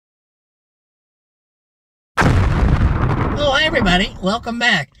Hi everybody, welcome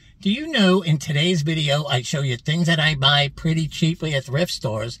back. Do you know in today's video I show you things that I buy pretty cheaply at thrift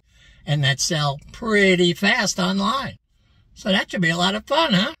stores and that sell pretty fast online? So that should be a lot of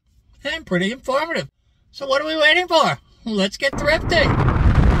fun, huh? And pretty informative. So what are we waiting for? Let's get thrifting.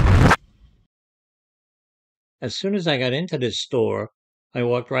 As soon as I got into this store, I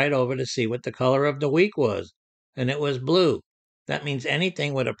walked right over to see what the color of the week was, and it was blue. That means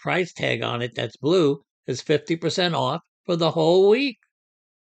anything with a price tag on it that's blue is 50% off for the whole week.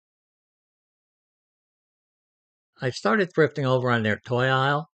 I started thrifting over on their toy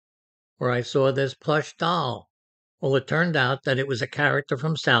aisle, where I saw this plush doll. Well, it turned out that it was a character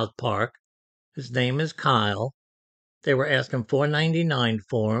from South Park. His name is Kyle. They were asking $4.99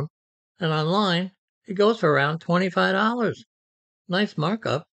 for him, and online it goes for around $25. Nice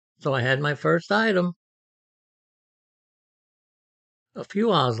markup, so I had my first item. A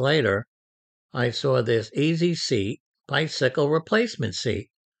few hours later, I saw this Easy Seat bicycle replacement seat.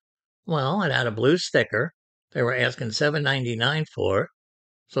 Well, it had a blue sticker. They were asking $7.99 for it.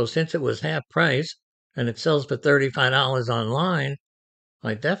 So since it was half price and it sells for $35 online,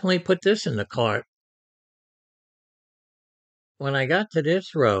 I definitely put this in the cart. When I got to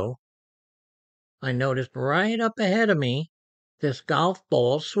this row, I noticed right up ahead of me this golf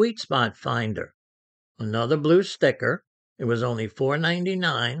ball sweet spot finder. Another blue sticker. It was only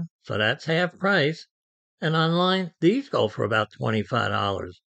 $4.99, so that's half price. And online, these go for about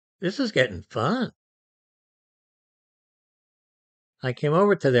 $25. This is getting fun. I came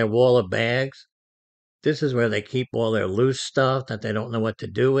over to their wall of bags. This is where they keep all their loose stuff that they don't know what to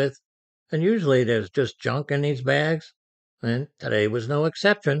do with. And usually there's just junk in these bags. And today was no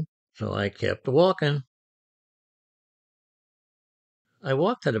exception, so I kept walking. I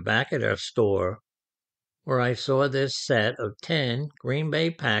walked to the back of their store, where I saw this set of 10 Green Bay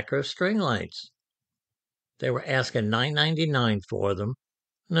Packers string lights. They were asking $9.99 for them.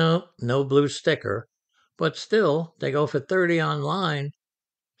 No blue sticker, but still, they go for $30 online,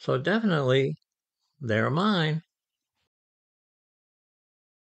 so definitely, they're mine.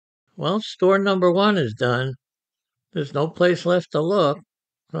 Well, store number 1 is done. There's no place left to look,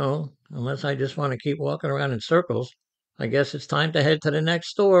 so unless I just want to keep walking around in circles, I guess it's time to head to the next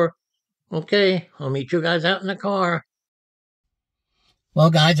store. Okay, I'll meet you guys out in the car. Well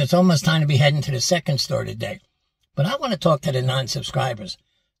guys, it's almost time to be heading to the second store today. But I want to talk to the non-subscribers.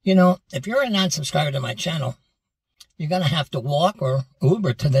 You know, if you're a non-subscriber to my channel, you're going to have to walk or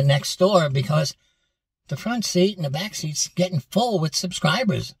Uber to the next store because the front seat and the back seat's getting full with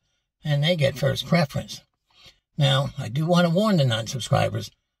subscribers, and they get first preference. Now, I do want to warn the non-subscribers.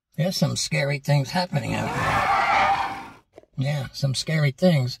 There's some scary things happening out there. Yeah, some scary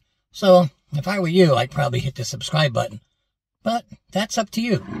things. So, if I were you, I'd probably hit the subscribe button. But that's up to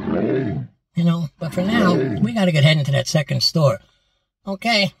you. You know, but for now, we got to get heading to that second store.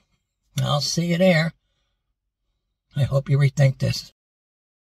 Okay, I'll see you there. I hope you rethink this.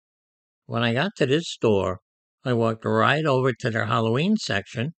 When I got to this store, I walked right over to their Halloween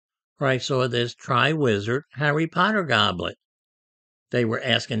section, where I saw this Tri-Wizard Harry Potter goblet. They were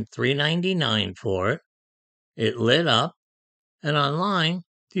asking $3.99 for it. It lit up, and online,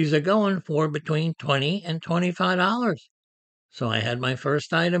 these are going for between $20 and $25. So I had my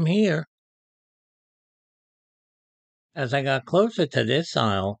first item here. As I got closer to this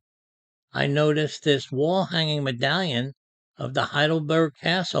aisle, I noticed this wall-hanging medallion of the Heidelberg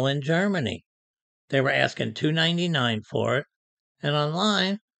Castle in Germany. They were asking $2.99 for it, and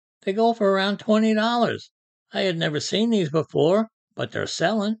online, they go for around $20. I had never seen these before, but they're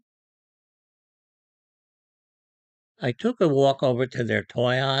selling. I took a walk over to their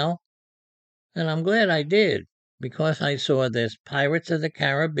toy aisle, and I'm glad I did, because I saw this Pirates of the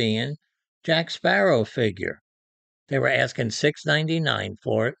Caribbean Jack Sparrow figure. They were asking $6.99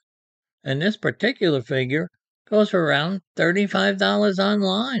 for it, and this particular figure goes for around $35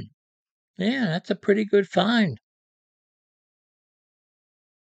 online. Yeah, that's a pretty good find.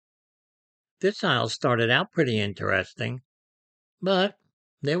 This aisle started out pretty interesting, but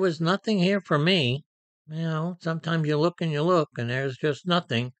there was nothing here for me. You know, sometimes you look, and there's just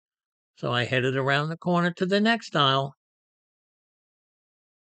nothing. So I headed around the corner to the next aisle.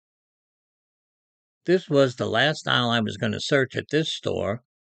 This was the last aisle I was going to search at this store,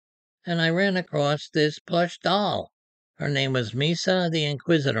 and I ran across this plush doll. Her name was Misa the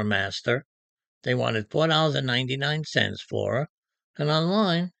Inquisitor Master. They wanted $4.99 for her, and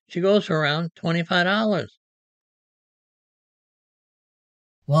online she goes for around $25.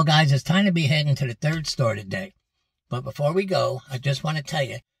 Well guys, it's time to be heading to the third store today. But before we go, I just want to tell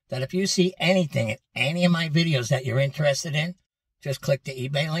you that if you see anything in any of my videos that you're interested in, just click the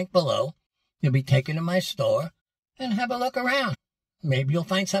eBay link below. You'll be taken to my store, and have a look around. Maybe you'll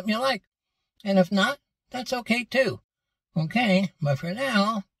find something you like. And if not, that's okay too. Okay, but for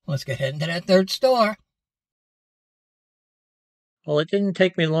now, let's get heading to that third store. Well, it didn't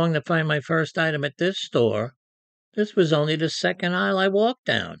take me long to find my first item at this store. This was only the second aisle I walked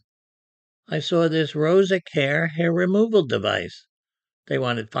down. I saw this Rosa Care hair removal device. They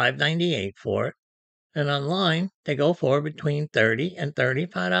wanted $5.98 for it, and online they go for between $30 and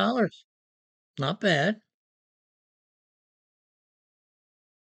 $35. Not bad.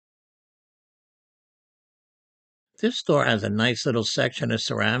 This store has a nice little section of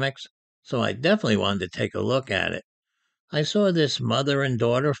ceramics, so I definitely wanted to take a look at it. I saw this mother and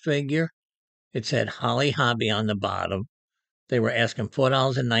daughter figure. It said Holly Hobby on the bottom. They were asking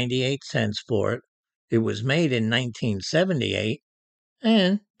 $4.98 for it. It was made in 1978,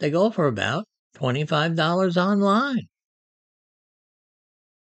 and they go for about $25 online.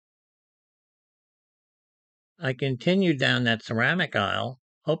 I continued down that ceramic aisle,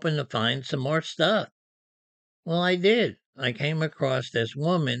 hoping to find some more stuff. Well, I did. I came across this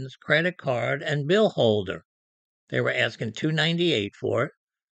woman's credit card and bill holder. They were asking $2.98 for it,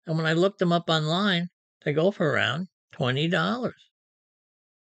 and when I looked them up online, they go for around $20.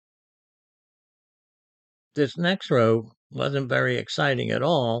 This next row wasn't very exciting at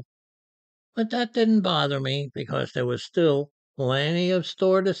all, but that didn't bother me because there was still plenty of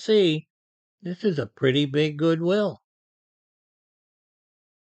store to see. This is a pretty big Goodwill.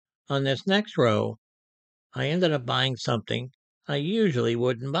 On this next row, I ended up buying something I usually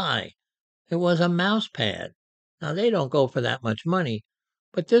wouldn't buy. It was a mouse pad. Now, they don't go for that much money,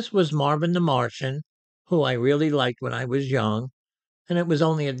 but this was Marvin the Martian, who I really liked when I was young, and it was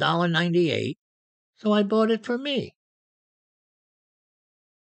only $1.98, so I bought it for me.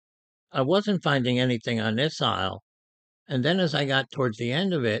 I wasn't finding anything on this aisle, and then as I got towards the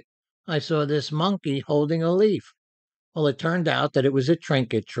end of it, I saw this monkey holding a leaf. Well, it turned out that it was a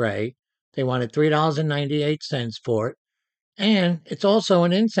trinket tray. They wanted $3.98 for it, and it's also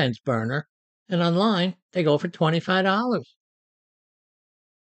an incense burner, and online they go for $25.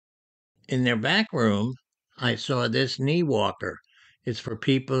 In their back room, I saw this knee walker. It's for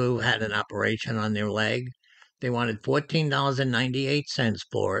people who had an operation on their leg. They wanted $14.98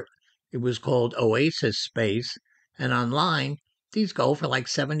 for it. It was called Oasis Space, and online these go for like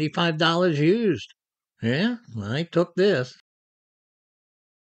 $75 used. Yeah, I took this.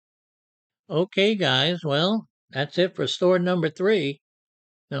 Okay, guys, well, that's it for store number 3.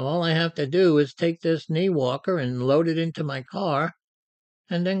 Now all I have to do is take this knee walker and load it into my car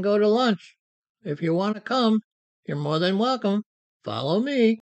and then go to lunch. If you want to come, you're more than welcome. Follow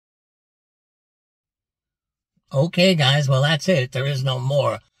me. Okay, guys, well, that's it. There is no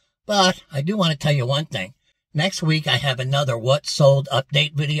more. But I do want to tell you one thing. Next week, I have another What Sold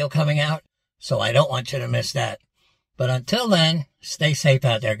update video coming out, so I don't want you to miss that. But until then, stay safe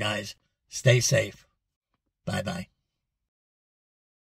out there, guys. Stay safe. Bye-bye.